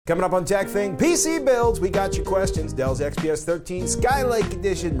Coming up on TekThing, PC builds, we got your questions. Dell's XPS 13 Skylake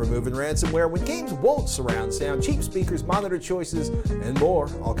Edition, removing ransomware when games won't surround sound, cheap speakers, monitor choices, and more.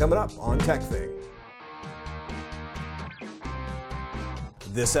 All coming up on TekThing.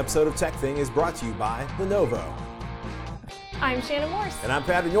 This episode of TekThing is brought to you by Lenovo. I'm Shannon Morse. And I'm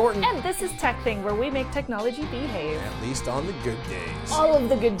Patty Norton. And this is TekThing, where we make technology behave. At least on the good days. All of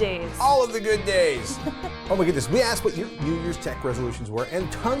the good days. All of the good days. Oh my goodness, we asked what your New Year's tech resolutions were, and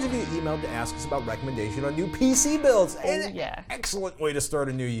tons of you emailed to ask us about recommendation on new PC builds. An excellent way to start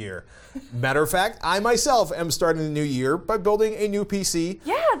a new year. Matter of fact, I myself am starting the new year by building a new PC.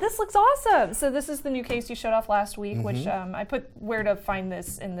 Yeah, this looks awesome. So this is the new case you showed off last week, which I put where to find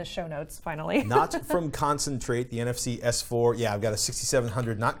this in the show notes, finally. Not from Concentrate, the NFC S4. Yeah, I've got a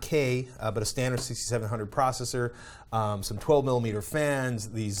 6700, not K, but a standard 6700 processor, some 12 millimeter fans,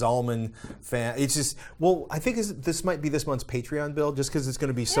 the Zalman fan. It's just, well, I think this might be this month's Patreon build just because it's going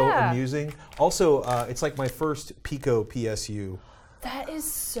to be so amusing. Also, it's like my first Pico PSU. That is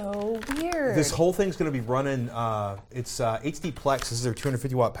so weird. This whole thing's going to be running, it's HD Plex. This is their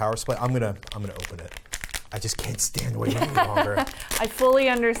 250 watt power supply. I'm gonna open it. I just can't stand waiting any longer. I fully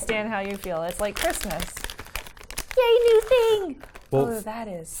understand how you feel. It's like Christmas. Yay, new thing! Well, that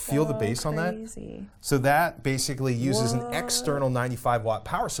is feel the bass on that? So that basically uses an external 95 watt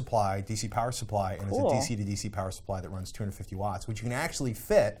power supply, DC power supply, and it's a DC to DC power supply that runs 250 watts, which you can actually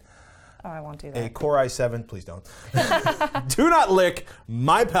fit I won't do that. a Core i7, please don't. Do not lick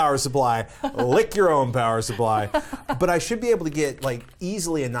my power supply, lick your own power supply. But I should be able to get like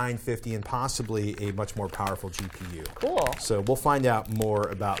easily a 950 and possibly a much more powerful GPU. Cool. So we'll find out more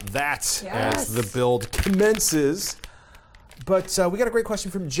about that as the build commences. But we got a great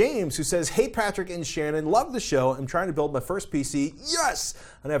question from James, who says, "Hey Patrick and Shannon, love the show. I'm trying to build my first PC. Yes!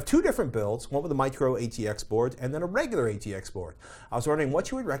 And I have two different builds, one with a micro ATX board and then a regular ATX board. I was wondering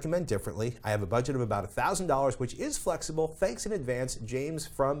what you would recommend differently. I have a budget of about $1,000, which is flexible. Thanks in advance, James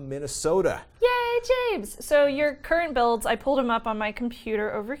from Minnesota." Yay, James! So your current builds, I pulled them up on my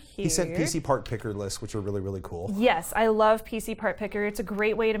computer over here. He sent PC part picker lists, which are really, really cool. Yes, I love PC part picker. It's a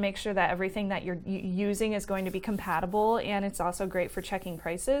great way to make sure that everything that you're using is going to be compatible, and it's also great for checking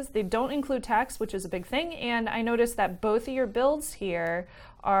prices. They don't include tax, which is a big thing, and I noticed that both of your builds here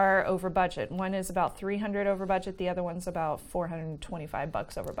are over budget. One is about $300 over budget, the other one's about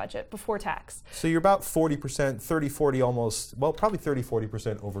 $425 over budget before tax. So you're about 40%, 30, 40 almost, well, probably 30,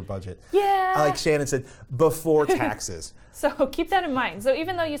 40% over budget. Yeah. Like Shannon said, before taxes. So keep that in mind. So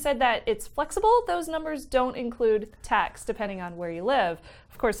even though you said that it's flexible, those numbers don't include tax depending on where you live.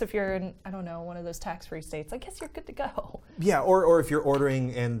 Of course, if you're in, I don't know, one of those tax-free states, I guess you're good to go. Yeah, or if you're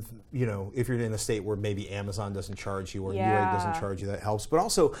ordering and, you know, if you're in a state where maybe Amazon doesn't charge you or Newegg doesn't charge you, that helps. But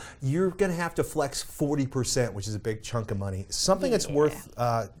also, you're going to have to flex 40%, which is a big chunk of money. Something that's worth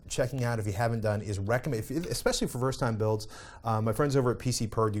checking out if you haven't done is recommend, especially for first-time builds. My friends over at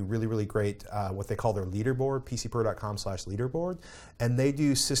PCPer do really, really great what they call their leaderboard, pcper.com/leaderboard, and they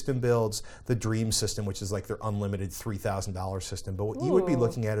do system builds, the Dream system, which is like their unlimited $3,000 system. But what you would be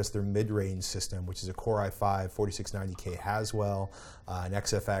looking at is their mid-range system, which is a Core i5 4690K Haswell, an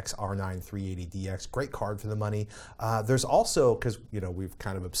XFX R9 380DX, great card for the money. There's also, because you know we've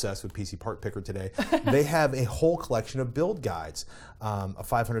kind of obsessed with PC Part Picker today, they have a whole collection of build guides. A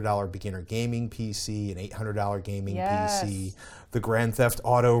 $500 beginner gaming PC, an $800 gaming PC, the Grand Theft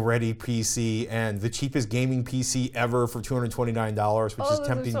Auto ready PC, and the cheapest gaming PC ever for $229, which is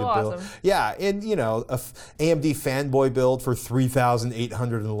tempting to build. Awesome. Yeah, and you know, a AMD fanboy build for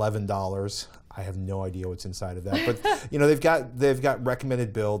 $3,811. I have no idea what's inside of that, but you know they've got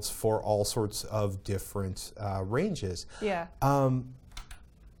recommended builds for all sorts of different ranges. Yeah.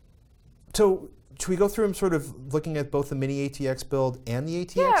 So should we go through them, sort of looking at both the mini ATX build and the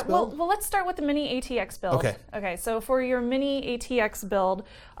ATX build? Well, let's start with the mini ATX build. Okay. Okay. So for your mini ATX build,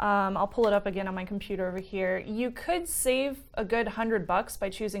 I'll pull it up again on my computer over here. You could save a good $100 by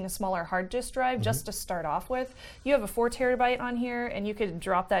choosing a smaller hard disk drive just to start off with. You have a 4 terabyte on here, and you could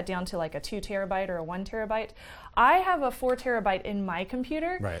drop that down to like a 2 terabyte or a 1 terabyte. I have a 4 terabyte in my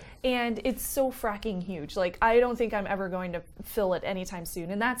computer, and it's so fracking huge. Like, I don't think I'm ever going to fill it anytime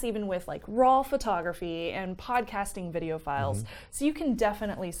soon, and that's even with like raw photography and podcasting video files. So you can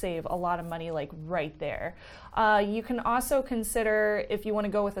definitely save a lot of money like right there. You can also consider if you want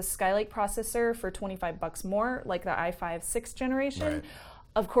to go with a Skylake processor for $25 more, like the i5 6th generation.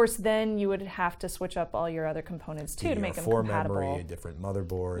 Of course, then you would have to switch up all your other components too to make them compatible. Memory, a different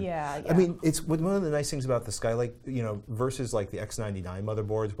motherboard. Yeah. I mean, it's one of the nice things about the Skylake, you know, versus like the X99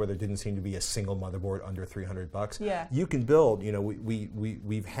 motherboards, where there didn't seem to be a single motherboard under $300. Yeah. You can build. You know,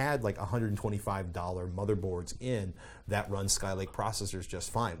 we've had like $125 motherboards in that runs Skylake processors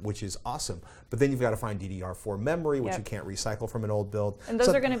just fine, which is awesome. But then you've got to find DDR4 memory, which you can't recycle from an old build. And those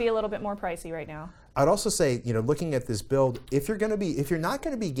are going to be a little bit more pricey right now. I'd also say, looking at this build, if you're not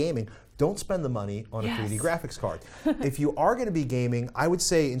going to be gaming, don't spend the money on a 3D graphics card. If you are going to be gaming, I would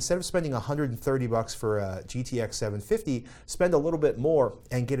say instead of spending $130 for a GTX 750, spend a little bit more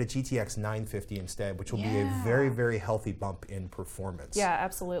and get a GTX 950 instead, which will be a very, very healthy bump in performance. Yeah,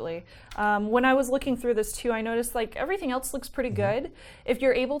 absolutely. When I was looking through this too, I noticed like everything else looks pretty good. If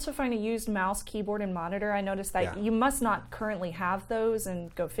you're able to find a used mouse, keyboard, and monitor, I noticed that you must not currently have those,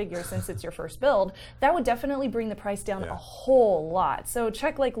 and go figure since it's your first build. That would definitely bring the price down a whole lot. So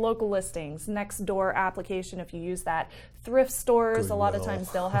check like local listings, Nextdoor application if you use that, thrift stores. A lot of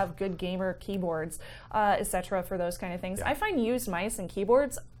times they'll have good gamer keyboards, etc. for those kind of things. I find used mice and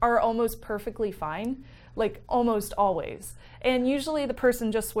keyboards are almost perfectly fine, like almost always. And usually the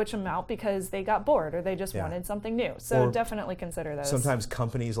person just switch them out because they got bored or they just wanted something new. So definitely consider those. Sometimes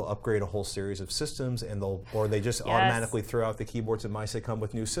companies will upgrade a whole series of systems, and they just automatically throw out the keyboards and mice that come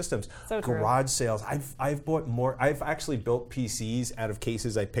with new systems. So Garage sales. I've bought more. I've actually built PCs out of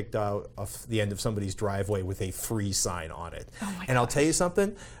cases I picked out of the end of somebody's driveway with a free sign on it. Oh my and I'll tell you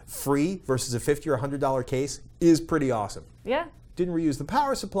something, free versus a $50 or $100 case is pretty awesome. Yeah. Didn't reuse the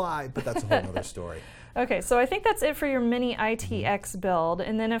power supply, but that's a whole other story. Okay, so I think that's it for your mini ITX build.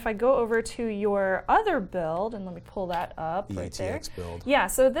 And then if I go over to your other build, and let me pull that up the right ATX there. build. Yeah,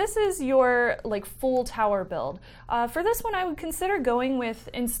 so this is your like full tower build. For this one, I would consider going with,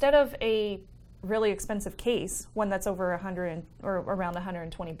 instead of a really expensive case, one that's over 100 or around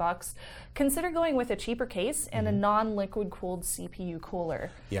 120 bucks, consider going with a cheaper case and a non-liquid cooled CPU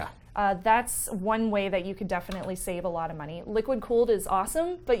cooler. Yeah. That's one way that you could definitely save a lot of money. Liquid cooled is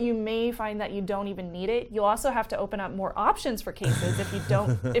awesome, but you may find that you don't even need it. You'll also have to open up more options for cases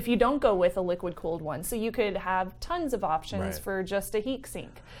if you don't go with a liquid cooled one. So you could have tons of options for just a heat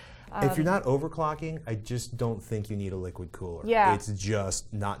sink. If you're not overclocking, I just don't think you need a liquid cooler. Yeah. It's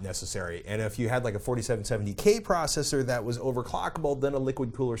just not necessary. And if you had like a 4770K processor that was overclockable, then a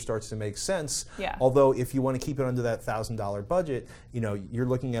liquid cooler starts to make sense. Yeah. Although if you want to keep it under that $1,000 budget, you're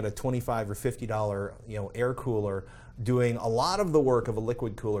looking at a $25 or $50 air cooler doing a lot of the work of a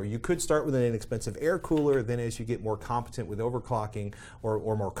liquid cooler. You could start with an inexpensive air cooler, then as you get more competent with overclocking,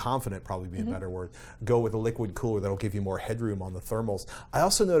 or more confident, probably be a better word, go with a liquid cooler that'll give you more headroom on the thermals. I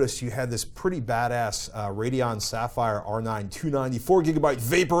also noticed you had this pretty badass Radeon Sapphire R9 294 gigabyte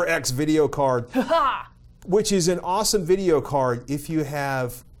Vapor X video card, which is an awesome video card if you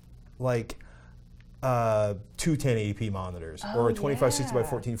have like two 1080p monitors or a 2560 by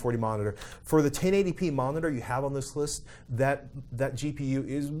 1440 monitor. For the 1080p monitor you have on this list, that GPU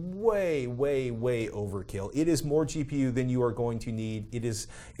is way, way, way overkill. It is more GPU than you are going to need.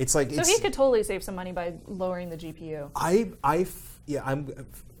 So he could totally save some money by lowering the GPU.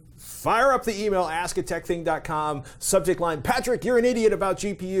 Fire up the email, ask@tekthing.com, subject line, Patrick, you're an idiot about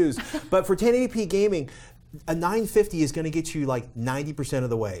GPUs. But for 1080p gaming, a 950 is going to get you like 90% of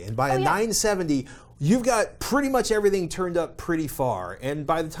the way. And by a 970, you've got pretty much everything turned up pretty far. And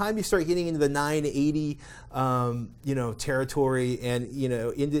by the time you start getting into the 980 territory, and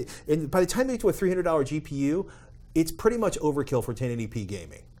by the time you get to a $300 GPU, it's pretty much overkill for 1080p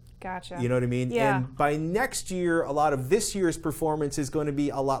gaming. Gotcha. You know what I mean? Yeah. And by next year, a lot of this year's performance is going to be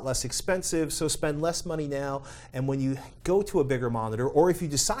a lot less expensive, so spend less money now. And when you go to a bigger monitor, or if you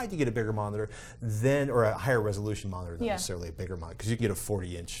decide to get a bigger monitor, or a higher resolution monitor, not necessarily a bigger monitor, because you can get a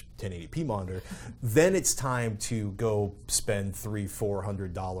 40-inch 1080p monitor, then it's time to go spend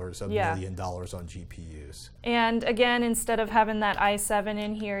 $300-400, $1 million on GPUs. And again, instead of having that i7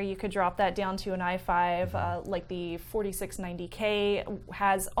 in here, you could drop that down to an i5. Like the 4690K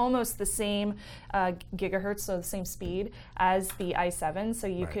has almost the same gigahertz, so the same speed as the i7. So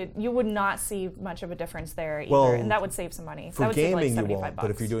you would not see much of a difference there either, and that would save some money. For that would gaming, save like $75. you won't.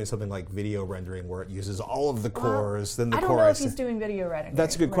 But if you're doing something like video rendering, where it uses all of the cores, then the core. I don't know if he's doing video rendering.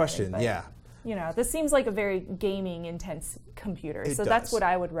 That's a good question. Yeah. This seems like a very gaming intense computer. So that's what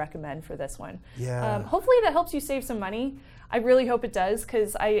I would recommend for this one. Yeah. Hopefully that helps you save some money. I really hope it does,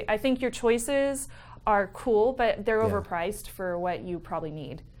 because I think your choices are cool, but they're overpriced for what you probably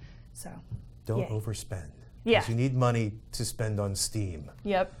need. So don't overspend. Yeah. Because you need money to spend on Steam.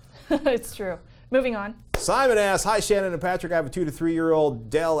 Yep. It's true. Moving on. Simon asks, hi Shannon and Patrick, I have a 2 to 3 year old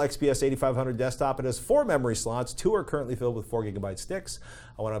Dell XPS 8500 desktop. It has 4 memory slots. 2 are currently filled with 4 gigabyte sticks.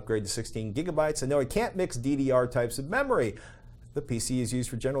 I want to upgrade to 16 gigabytes. I know I can't mix DDR types of memory. The PC is used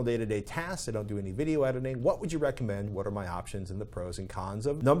for general day-to-day tasks. I don't do any video editing. What would you recommend? What are my options and the pros and cons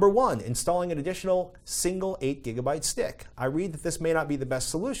of number 1, installing an additional single 8 gigabyte stick? I read that this may not be the best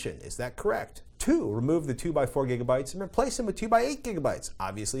solution. Is that correct? 2, remove the 2 by 4 gigabytes and replace them with 2 by 8 gigabytes.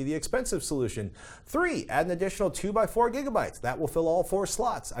 Obviously the expensive solution. 3, add an additional 2 by 4 gigabytes. That will fill all 4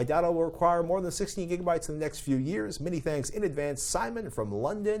 slots. I doubt it will require more than 16 gigabytes in the next few years. Many thanks in advance, Simon from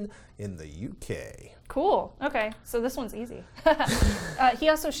London in the UK. Cool. Okay, so this one's easy. He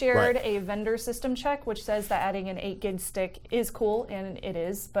also shared a vendor system check, which says that adding an 8 gig stick is cool, and it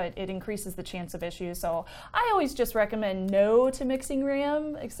is, but it increases the chance of issues. So I always just recommend no to mixing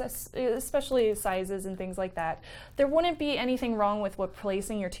RAM, especially sizes and things like that. There wouldn't be anything wrong with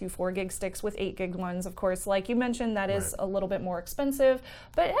replacing your 2 4 gig sticks with 8 gig ones. Of course, like you mentioned, that is a little bit more expensive,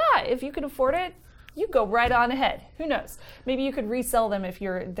 but yeah, if you can afford it, you go right on ahead. Who knows? Maybe you could resell them if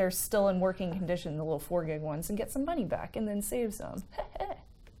they're still in working condition, the little 4 gig ones, and get some money back and then save some.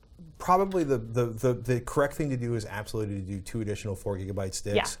 Probably the correct thing to do is absolutely to do 2 additional 4 gigabyte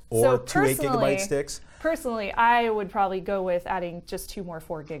sticks or so 2 8 gigabyte sticks. Personally, I would probably go with adding just 2 more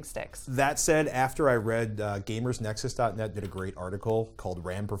 4 gig sticks. That said, after I read GamersNexus.net did a great article called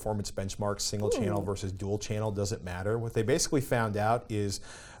RAM Performance Benchmarks, Single Channel versus Dual Channel Doesn't Matter. What they basically found out is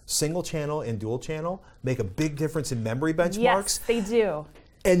single channel and dual channel make a big difference in memory benchmarks. Yes, they do.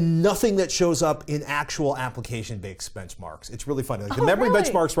 And nothing that shows up in actual application-based benchmarks. It's really funny. Like the memory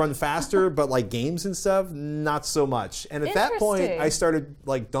benchmarks run faster, but like games and stuff, not so much. And at that point, I started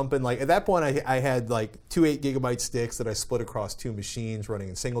like dumping. Like at that point, I had like 2 8 gigabyte sticks that I split across 2 machines running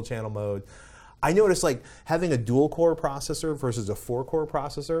in single channel mode. I noticed like having a dual core processor versus a 4 core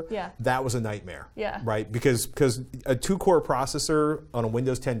processor, that was a nightmare. Right? Because a 2 core processor on a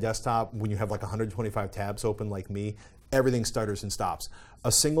Windows 10 desktop, when you have like 125 tabs open like me, everything stutters and stops.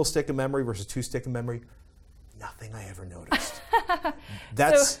 A single stick of memory versus 2 stick of memory, nothing I ever noticed.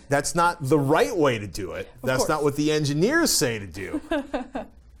 That's not the right way to do it. That's not what the engineers say to do.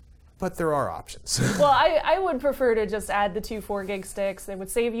 But there are options. Well, I would prefer to just add the 2 4 gig sticks. It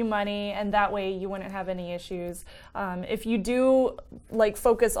would save you money, and that way you wouldn't have any issues. If you do like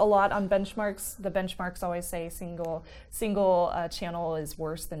focus a lot on benchmarks, the benchmarks always say single channel is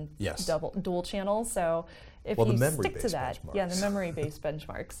worse than dual channel. So if you stick to that, the memory-based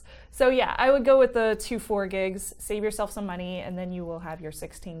benchmarks. So yeah, I would go with the 2 4 gigs, save yourself some money, and then you will have your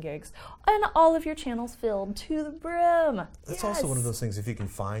 16 gigs and all of your channels filled to the brim. That's also one of those things, if you can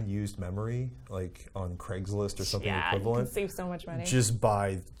find used memory, like on Craigslist or something equivalent. You can save so much money. Just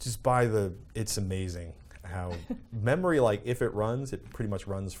buy it's amazing how memory, like if it runs, it pretty much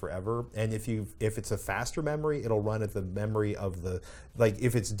runs forever. And if it's a faster memory, it'll run at the memory of the, like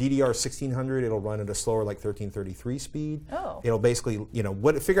if it's DDR 1600, it'll run at a slower like 1333 speed. It'll basically,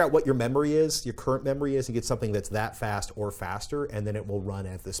 figure out what your memory is, your current memory is, and get something that's that fast or faster, and then it will run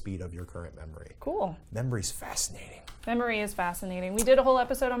at the speed of your current memory. Cool. Memory's fascinating. Memory is fascinating. We did a whole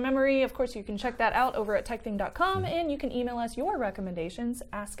episode on memory. Of course, you can check that out over at TekThing.com, and you can email us your recommendations,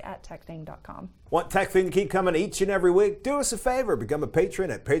 ask@TekThing.com. Want TekThing to keep coming each and every week? Do us a favor. Become a patron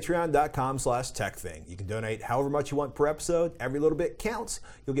at patreon.com/TekThing. You can donate however much you want per episode. Every little bit counts.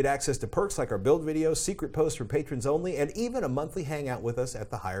 You'll get access to perks like our build videos, secret posts for patrons only, and even a monthly hangout with us at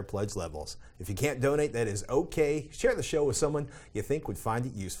the higher pledge levels. If you can't donate, that is okay. Share the show with someone you think would find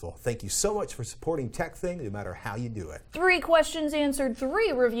it useful. Thank you so much for supporting TekThing, no matter how you do it. 3 questions answered,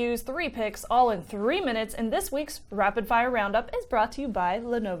 3 reviews, 3 picks, all in 3 minutes, and this week's Rapid Fire Roundup is brought to you by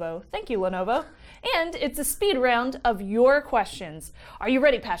Lenovo. Thank you, Lenovo. And it's a speed round of your questions. Are you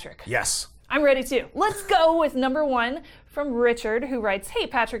ready, Patrick? Yes. I'm ready too. Let's go with number 1 from Richard, who writes, "Hey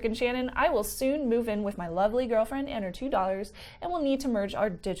Patrick and Shannon, I will soon move in with my lovely girlfriend and her 2 daughters and will need to merge our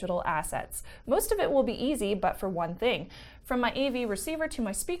digital assets. Most of it will be easy, but for one thing. From my AV receiver to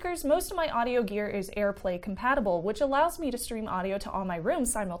my speakers, most of my audio gear is Airplay compatible, which allows me to stream audio to all my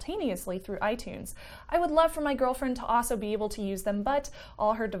rooms simultaneously through iTunes. I would love for my girlfriend to also be able to use them, but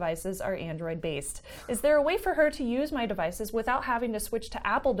all her devices are Android-based. Is there a way for her to use my devices without having to switch to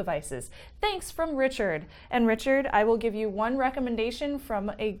Apple devices? Thanks, from Richard." And Richard, I will give you one recommendation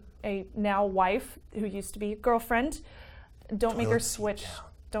from a now wife who used to be girlfriend. Don't make her switch.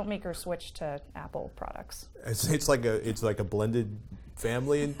 Don't make her switch to Apple products. It's like a blended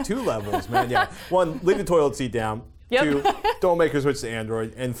family in 2 levels, man. Yeah. 1, leave the toilet seat down. Yep. 2, don't make her switch to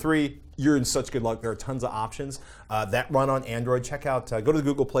Android. And 3, you're in such good luck. There are tons of options that run on Android. Check out, go to the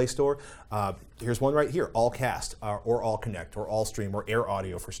Google Play Store. Here's one right here, Allcast, or AllConnect, or AllStream, or Air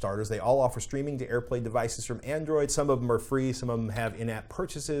Audio for starters. They all offer streaming to Airplay devices from Android. Some of them are free, some of them have in-app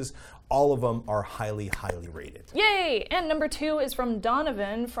purchases. All of them are highly, highly rated. Yay! And number 2 is from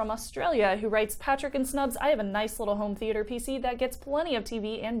Donovan from Australia, who writes, "Patrick and Snubs, I have a nice little home theater PC that gets plenty of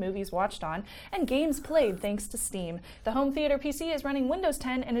TV and movies watched on, and games played thanks to Steam. The home theater PC is running Windows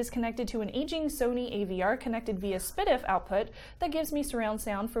 10 and is connected connected to an aging Sony AVR connected via SPDIF output that gives me surround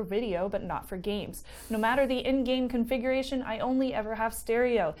sound for video but not for games. No matter the in-game configuration, I only ever have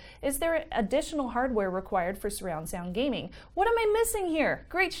stereo. Is there additional hardware required for surround sound gaming? What am I missing here?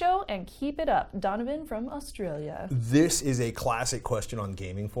 Great show and keep it up. Donovan from Australia. This is a classic question on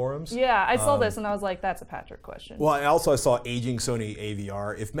gaming forums. Yeah, I saw this and I was like, that's a Patrick question. Well, I saw aging Sony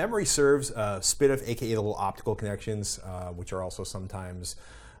AVR. If memory serves, SPDIF, aka the little optical connections, which are also sometimes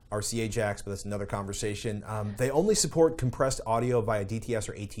RCA jacks, but that's another conversation. They only support compressed audio via DTS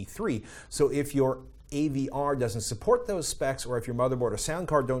or AT3. So if your AVR doesn't support those specs, or if your motherboard or sound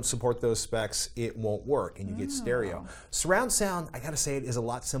card don't support those specs, it won't work and you get stereo. Surround sound, I gotta say, it is a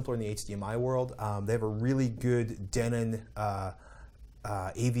lot simpler in the HDMI world. They have a really good Denon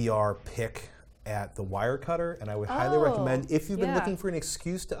AVR pick at the wire cutter, and I would highly recommend, if you've been looking for an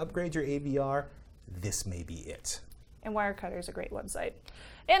excuse to upgrade your AVR, this may be it. And Wirecutter is a great website.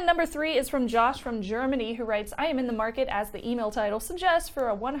 And number 3 is from Josh from Germany, who writes, I am in the market, as the email title suggests, for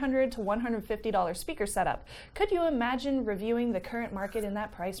a $100 to $150 speaker setup. Could you imagine reviewing the current market in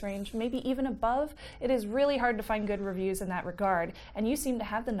that price range, maybe even above? It is really hard to find good reviews in that regard, and you seem to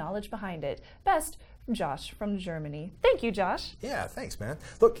have the knowledge behind it. Best, Josh from Germany. Thank you, Josh. Yeah, thanks, man.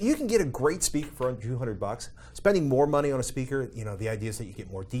 Look, you can get a great speaker for under $200. Spending more money on a speaker, the idea is that you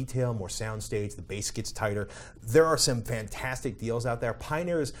get more detail, more sound stage, the bass gets tighter. There are some fantastic deals out there.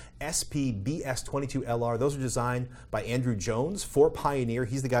 Pioneer's SP-BS22LR, those are designed by Andrew Jones for Pioneer.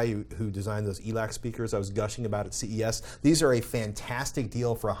 He's the guy who designed those ELAC speakers I was gushing about at CES. These are a fantastic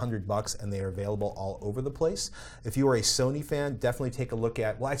deal for $100, and they are available all over the place. If you are a Sony fan, definitely take a look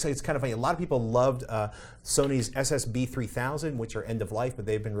at, well, actually, it's kind of funny. A lot of people loved Sony's SSB 3000, which are end of life, but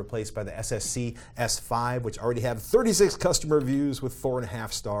they've been replaced by the SSC S5, which already have 36 customer reviews with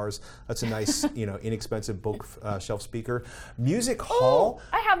 4.5 stars. That's a nice, inexpensive bookshelf speaker. Music Hall.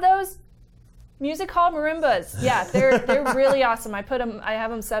 I have those. Music Hall marimbas. Yeah, they're really awesome. I have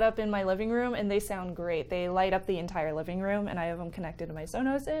them set up in my living room, and they sound great. They light up the entire living room, and I have them connected to my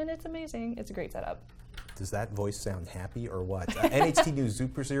Sonos, and it's amazing. It's a great setup. Does that voice sound happy or what? NHT News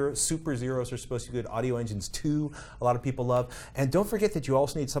Super Zeros are supposed to be good. Audio Engines 2, a lot of people love. And don't forget that you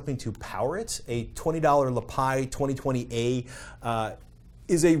also need something to power it. A $20 LaPi 2020A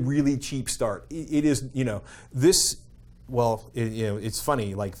is a really cheap start. It is, this. Well, it's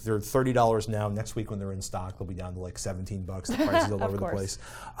funny. Like, they're $30 now. Next week when they're in stock, they'll be down to like $17. The price is all over the place.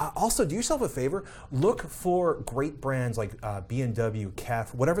 Also, do yourself a favor. Look for great brands like B&W,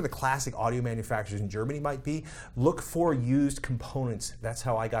 KEF, whatever the classic audio manufacturers in Germany might be. Look for used components. That's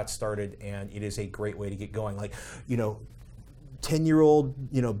how I got started, and it is a great way to get going. Like, 10-year-old,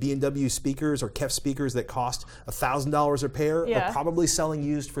 B&W speakers or KEF speakers that cost $1,000 a pair are probably selling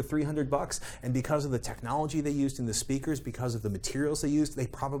used for $300. And because of the technology they used in the speakers, because of the materials they used, they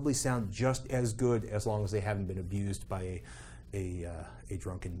probably sound just as good as long as they haven't been abused by a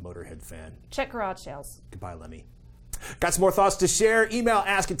drunken Motorhead fan. Check garage sales. Goodbye, Lemmy. Got some more thoughts to share? Email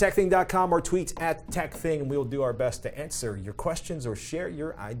ask@TekThing.com or tweet @TekThing, and we will do our best to answer your questions or share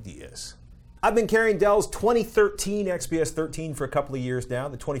your ideas. I've been carrying Dell's 2013 XPS 13 for a couple of years now.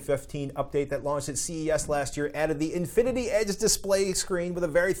 The 2015 update that launched at CES last year added the Infinity Edge display screen with a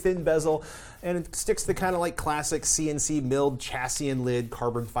very thin bezel, and it sticks the kind of like classic CNC milled chassis and lid,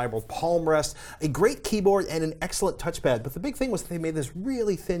 carbon fiber palm rest, a great keyboard, and an excellent touchpad. But the big thing was they made this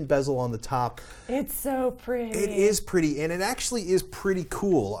really thin bezel on the top. It's so pretty. It is pretty, and it actually is pretty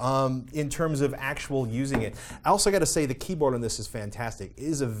cool in terms of actual using it. I also got to say the keyboard on this is fantastic. It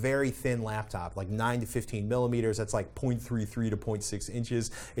is a very thin laptop. Like 9 to 15 millimeters. That's like 0.33 to 0.6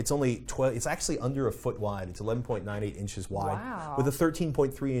 inches. It's only 12. It's actually under a foot wide. It's 11.98 inches wide with a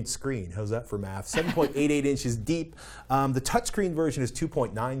 13.3 inch screen. How's that for math? 7.88 inches deep. The touchscreen version is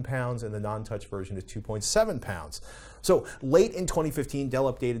 2.9 pounds, and the non-touch version is 2.7 pounds. So late in 2015,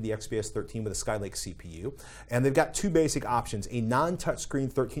 Dell updated the XPS 13 with a Skylake CPU, and they've got two basic options: a non-touchscreen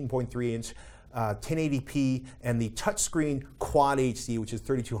 13.3 inch 1080p, and the touchscreen Quad HD, which is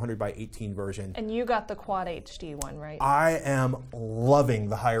 3200 by 18 version. And you got the Quad HD one, right? I am loving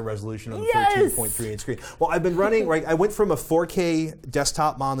the higher resolution on the 13.3 inch screen. Well, I've been running, I went from a 4K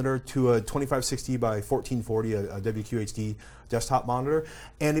desktop monitor to a 2560 by 1440, a WQHD desktop monitor,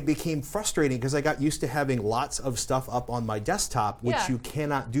 and it became frustrating because I got used to having lots of stuff up on my desktop, which you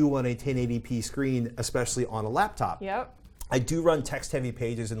cannot do on a 1080p screen, especially on a laptop. Yep. I do run text-heavy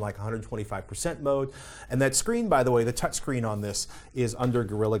pages in like 125% mode, and that screen, by the way, the touch screen on this is under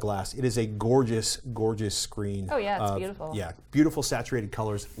Gorilla Glass. It is a gorgeous, gorgeous screen. Oh yeah, it's beautiful. Yeah, beautiful saturated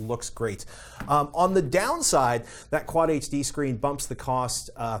colors, looks great. On the downside, that Quad HD screen bumps the cost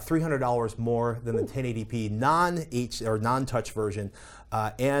 $300 more than the 1080p non-touch version.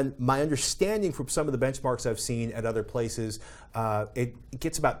 And my understanding from some of the benchmarks I've seen at other places, it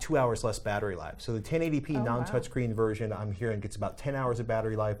gets about 2 hours less battery life. So the 1080p non-touchscreen version, I'm hearing, gets about 10 hours of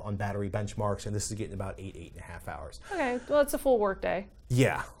battery life on battery benchmarks, and this is getting about 8.5 hours. Okay, well, it's a full work day.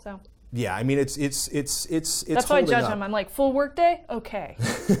 Yeah. So. Yeah, I mean, it's That's why I judge them. I'm like, full work day? Okay.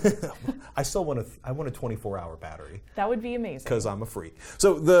 I still want a 24-hour battery. That would be amazing. Because I'm a freak.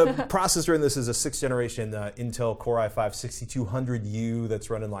 So the processor in this is a 6th generation Intel Core i5-6200U that's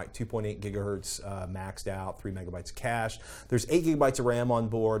running like 2.8 gigahertz maxed out, 3 megabytes of cache. There's 8 gigabytes of RAM on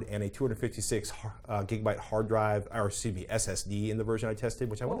board and a 256 gigabyte hard drive, or excuse me, SSD in the version I tested,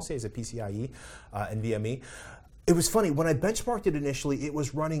 which I want to say is a PCIe NVMe. It was funny, when I benchmarked it initially, it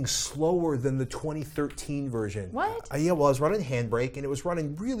was running slower than the 2013 version. What? Yeah, well, I was running Handbrake, and it was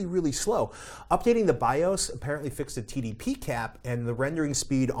running really, really slow. Updating the BIOS apparently fixed the TDP cap, and the rendering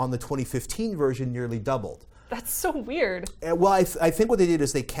speed on the 2015 version nearly doubled. That's so weird. Well, I think what they did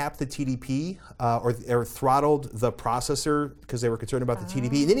is they capped the TDP or throttled the processor because they were concerned about the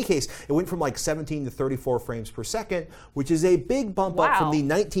TDP. In any case, it went from like 17 to 34 frames per second, which is a big bump up from the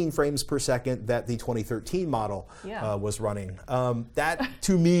 19 frames per second that the 2013 model was running. That,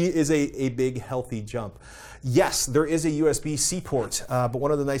 to me, is a big, healthy jump. Yes, there is a USB-C port, but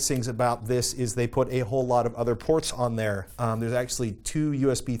one of the nice things about this is they put a whole lot of other ports on there. There's actually 2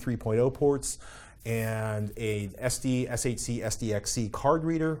 USB 3.0 ports, and a SHC SDXC card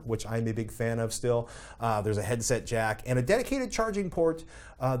reader, which I'm a big fan of still. There's a headset jack and a dedicated charging port,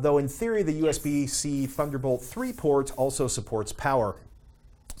 though in theory the USB-C Thunderbolt 3 port also supports power.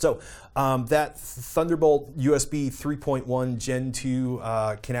 So that Thunderbolt USB 3.1 Gen 2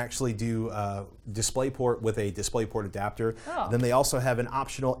 can actually do DisplayPort with a DisplayPort adapter. Then they also have an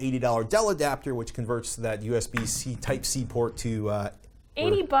optional $80 Dell adapter, which converts that USB-C Type-C port to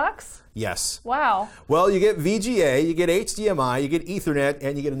 80 bucks? Yes. Wow. Well, you get VGA, you get HDMI, you get Ethernet,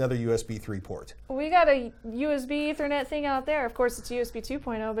 and you get another USB 3 port. We got a USB Ethernet thing out there. Of course, it's USB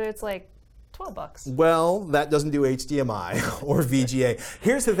 2.0, but it's like 12 bucks. Well, that doesn't do HDMI or VGA.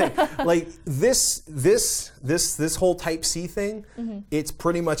 Here's the thing, like this whole Type-C thing, it's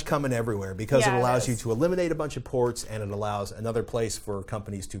pretty much coming everywhere because it allows you to eliminate a bunch of ports, and it allows another place for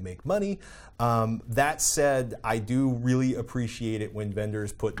companies to make money. That said, I do really appreciate it when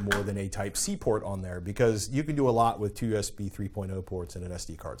vendors put more than a Type-C port on there because you can do a lot with 2 USB 3.0 ports and an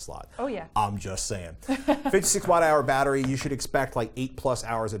SD card slot. Oh yeah. I'm just saying. 56 watt hour battery, you should expect like 8+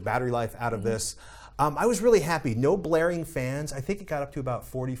 hours of battery life out of this. I was really happy. No blaring fans. I think it got up to about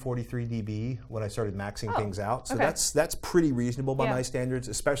 40, 43 dB when I started maxing things out. So that's pretty reasonable by my standards,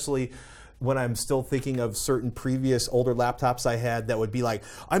 especially when I'm still thinking of certain previous older laptops I had that would be like,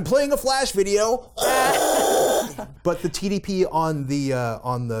 I'm playing a Flash video. But the TDP on the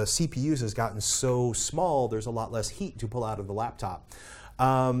CPUs has gotten so small, there's a lot less heat to pull out of the laptop.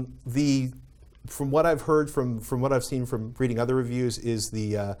 From what I've heard, from what I've seen from reading other reviews, is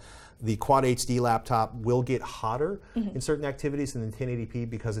the Quad HD laptop will get hotter in certain activities than the 1080p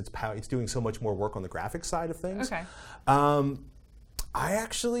because it's doing so much more work on the graphics side of things. Okay.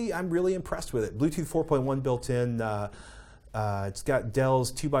 I'm really impressed with it. Bluetooth 4.1 built in. It's got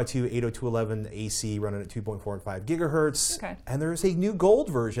Dell's 2x2 802.11 AC running at 2.4 and 5 gigahertz. Okay. And there's a new gold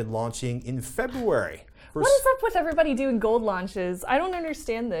version launching in February. What is up with everybody doing gold launches? I don't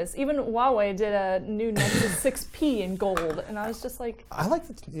understand this. Even Huawei did a new Nexus 6P in gold, and I was just like, I like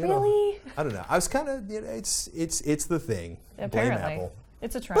the, really? I don't know. I was kind of, it's the thing. Apparently. Blame Apple.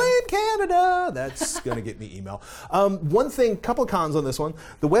 It's a trend. Blame Canada! That's going to get me email. One thing, couple of cons on this one.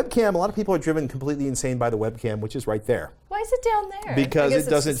 The webcam, a lot of people are driven completely insane by the webcam, which is right there. Why is it down there? Because it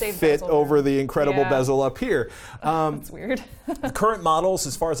doesn't fit over the incredible bezel up here. That's weird. Current models,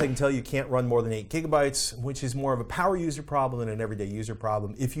 as far as I can tell, you can't run more than 8 gigabytes, which is more of a power user problem than an everyday user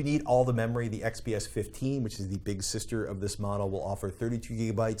problem. If you need all the memory, the XPS 15, which is the big sister of this model, will offer 32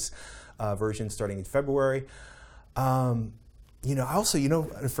 gigabytes version starting in February. I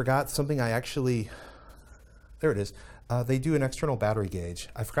forgot something I actually, there it is. They do an external battery gauge.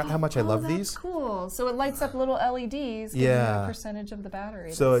 I forgot how much I love these. That's cool. So it lights up little LEDs, giving you a percentage of the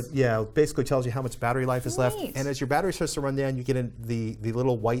battery. So it basically tells you how much battery life is left. And as your battery starts to run down, you get the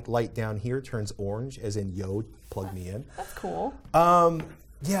little white light down here turns orange, as in, yo, plug me in. That's cool.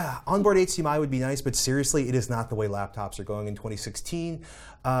 Yeah, onboard HDMI would be nice, but seriously, it is not the way laptops are going in 2016.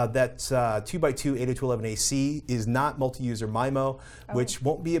 That 2x2 802.11 AC is not multi-user MIMO, which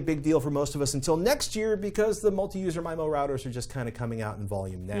won't be a big deal for most of us until next year because the multi-user MIMO routers are just kind of coming out in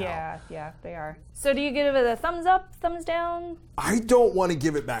volume now. Yeah, they are. So do you give it a thumbs up, thumbs down? I don't want to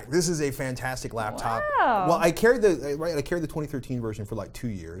give it back. This is a fantastic laptop. Wow. Well, I carried the 2013 version for like 2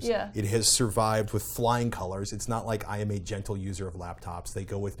 years. Yeah. It has survived with flying colors. It's not like I am a gentle user of laptops. They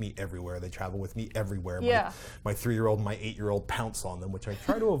go with me everywhere. They travel with me everywhere. Yeah. My 3-year-old and my 8-year-old pounce on them, which I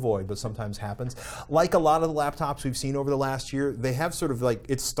try to avoid, but sometimes happens. Like a lot of the laptops we've seen over the last year, they have sort of like,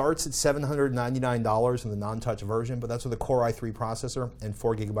 it starts at $799 in the non-touch version, but that's with a Core i3 processor and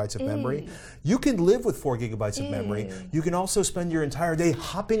 4 gigabytes of memory. You can live with 4 gigabytes of memory. You can also spend your entire day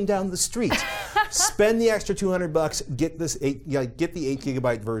hopping down the street. Spend the extra $200, get the 8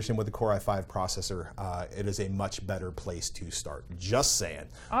 gigabyte version with the Core i5 processor. It is a much better place to start. Just saying.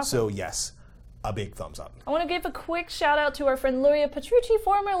 Awesome. So yes, a big thumbs up. I want to give a quick shout out to our friend Luria Petrucci,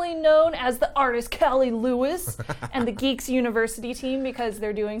 formerly known as the artist Callie Lewis, and the Geeks University team, because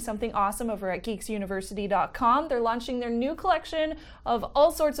they're doing something awesome over at geeksuniversity.com. They're launching their new collection of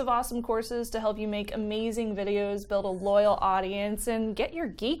all sorts of awesome courses to help you make amazing videos, build a loyal audience, and get your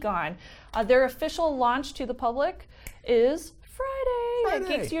geek on. Their official launch to the public is Friday at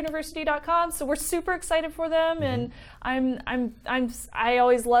geeksuniversity.com. So we're super excited for them, and I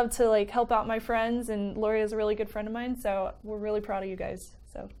always love to like help out my friends, and Luria is a really good friend of mine, so we're really proud of you guys.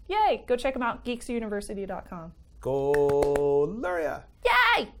 So yay, go check them out, geeksuniversity.com. Go Luria!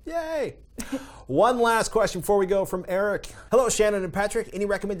 Yay! Yay! One last question before we go from Eric. Hello, Shannon and Patrick. Any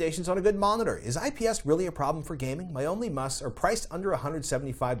recommendations on a good monitor? Is IPS really a problem for gaming? My only musts are priced under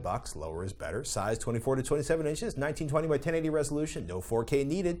 $175. Lower is better. Size 24 to 27 inches, 1920 by 1080 resolution. No 4K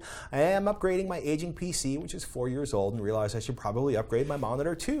needed. I am upgrading my aging PC, which is 4 years old, and realize I should probably upgrade my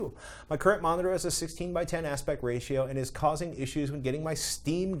monitor too. My current monitor has a 16 by 10 aspect ratio and is causing issues when getting my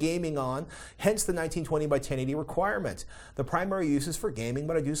Steam gaming on, hence the 1920 by 1080 requirement. The primary use is for gaming,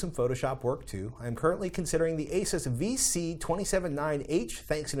 but I do some Photoshop work too. I am currently considering the Asus VC279H.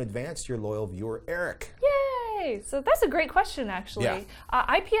 Thanks in advance to your loyal viewer, Eric. Yay! So that's a great question, actually.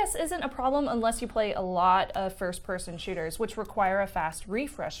 Yeah. IPS isn't a problem unless you play a lot of first-person shooters, which require a fast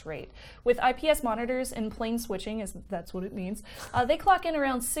refresh rate. With IPS monitors and plane switching, that's what it means, they clock in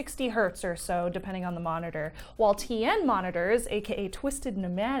around 60 hertz or so, depending on the monitor, while TN monitors, aka twisted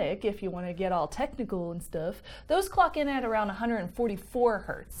pneumatic, if you want to get all technical and stuff, those clock in at around 144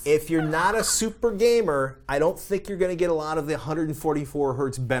 hertz. If you're not a super gamer, I don't think you're going to get a lot of the 144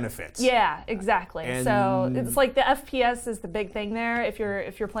 hertz benefits. Yeah, exactly. And so it's like the FPS is the big thing there. If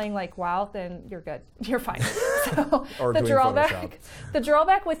you're playing like WoW, then you're good. You're fine. So or the doing Photoshop. The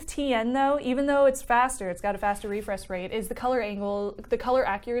drawback with TN though, even though it's faster, it's got a faster refresh rate, is the color angle, the color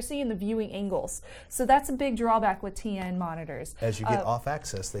accuracy, and the viewing angles. So that's a big drawback with TN monitors. As you get off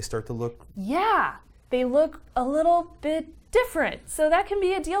axis, they start to look. Yeah, they look a little bit different. So that can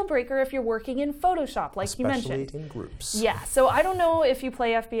be a deal breaker if you're working in Photoshop, like you mentioned. Especially in groups. Yeah, so I don't know if you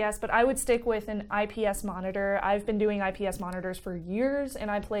play FPS, but I would stick with an IPS monitor. I've been doing IPS monitors for years,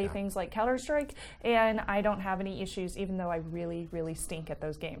 and I play things like Counter-Strike, and I don't have any issues, even though I really, really stink at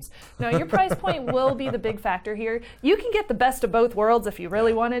those games. Now, your price point will be the big factor here. You can get the best of both worlds if you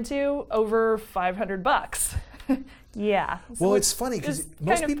really wanted to, over $500. Yeah. So well, it's funny because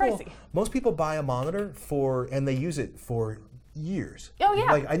most people buy a monitor and they use it for years. Oh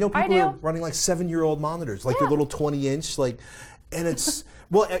yeah. Like I know people are running like 7-year-old monitors, like their little 20-inch, and it's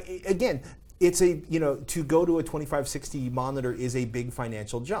well again. It's to go to a 2560 monitor is a big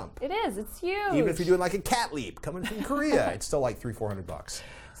financial jump. It is. It's huge. Even if you're doing like a cat leap coming from Korea, it's still like $300-400.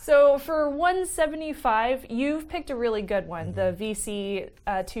 So for $175, you've picked a really good one. The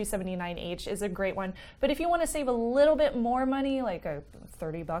VC279H is a great one. But if you want to save a little bit more money, like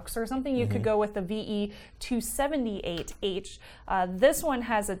 $30 or something, you could go with the VE278H. This one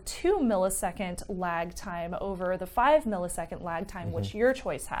has a 2 millisecond lag time over the 5 millisecond lag time, which your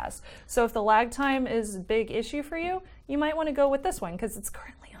choice has. So if the lag time is a big issue for you, you might want to go with this one because it's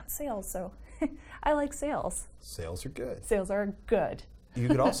currently on sale. So I like sales. Sales are good. Sales are good. You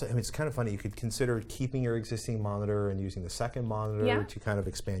could also, it's kind of funny, you could consider keeping your existing monitor and using the second monitor to kind of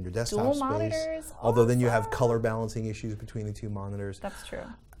expand your desktop Dual space. Monitors, although then you have color balancing issues between the two monitors. That's true.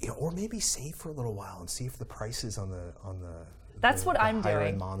 Or maybe save for a little while and see if the prices on the That's what I'm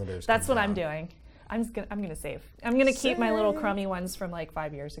doing. Monitors That's what I'm doing. I'm gonna save. I'm gonna keep my little crummy ones from like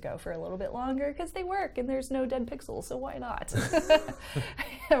 5 years ago for a little bit longer because they work and there's no dead pixels, so why not?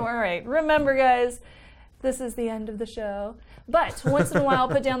 All right, remember guys, this is the end of the show. But once in a while,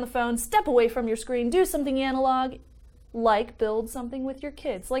 put down the phone, step away from your screen, do something analog, like build something with your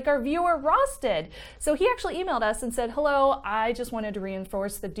kids, like our viewer Ross did. So he actually emailed us and said, hello, I just wanted to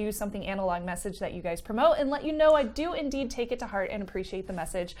reinforce the do something analog message that you guys promote and let you know I do indeed take it to heart and appreciate the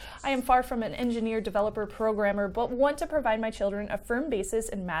message. I am far from an engineer, developer, programmer, but want to provide my children a firm basis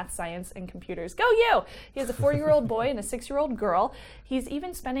in math, science, and computers. Go you! He has a 4-year-old boy and a 6-year-old girl. He's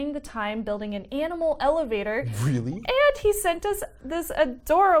even spending the time building an animal elevator. Really? And he sent us this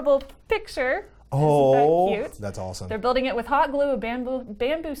adorable picture. Oh, Isn't that cute? That's awesome. They're building it with hot glue, a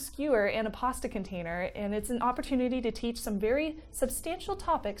bamboo skewer, and a pasta container, and it's an opportunity to teach some very substantial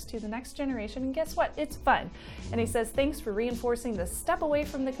topics to the next generation, and guess what? It's fun. And he says, thanks for reinforcing the step away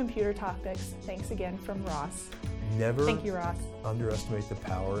from the computer topics. Thanks again from Ross. Never Thank you, Ross. underestimate the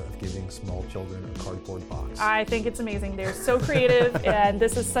power of giving small children a cardboard box. I think it's amazing. They're so creative, and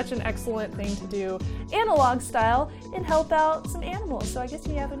this is such an excellent thing to do analog style and help out some animals. So I guess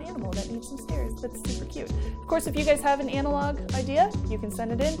you have an animal that needs some stairs. That's super cute. Of course, if you guys have an analog idea, you can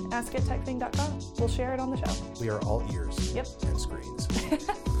send it in, ask@TekThing.com. We'll share it on the show. We are all ears Yep. and screens.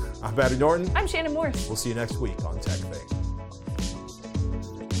 I'm Patty Norton. I'm Shannon Morse. We'll see you next week on TekThing.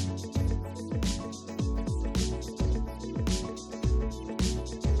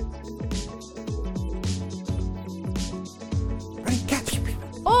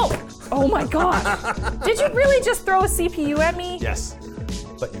 Oh my gosh. Did you really just throw a CPU at me? Yes,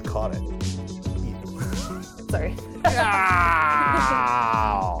 but you caught it. Sorry.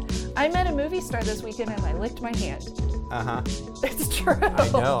 Ow! I met a movie star this weekend and I licked my hand. Uh-huh. It's true. I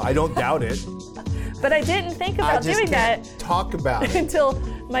know. I don't doubt it. But I didn't think about doing that Talk about it. until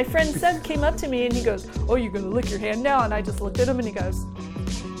my friend Seb came up to me and he goes, oh, you're going to lick your hand now? And I just looked at him and he goes,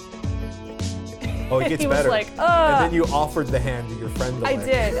 Oh, it gets he better. was like, And then you offered the hand to your friend to I lick.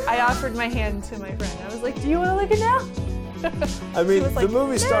 did. I offered my hand to my friend. I was like, do you want to lick it now? I mean, was the like,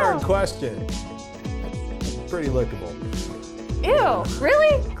 movie star in "No." question, pretty lickable. Ew,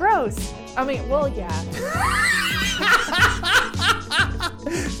 really? Gross. I mean, well, yeah.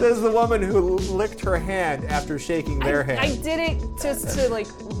 Says the woman who licked her hand after shaking their hand. I did it just to like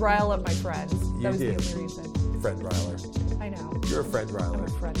rile up my friends. You That was did. the only reason. Friend Ryler. I know. You're a friend I'm Ryler. a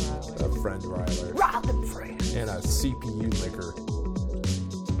friend Riley. A friend Ryler. Rile them friends. And a CPU licker.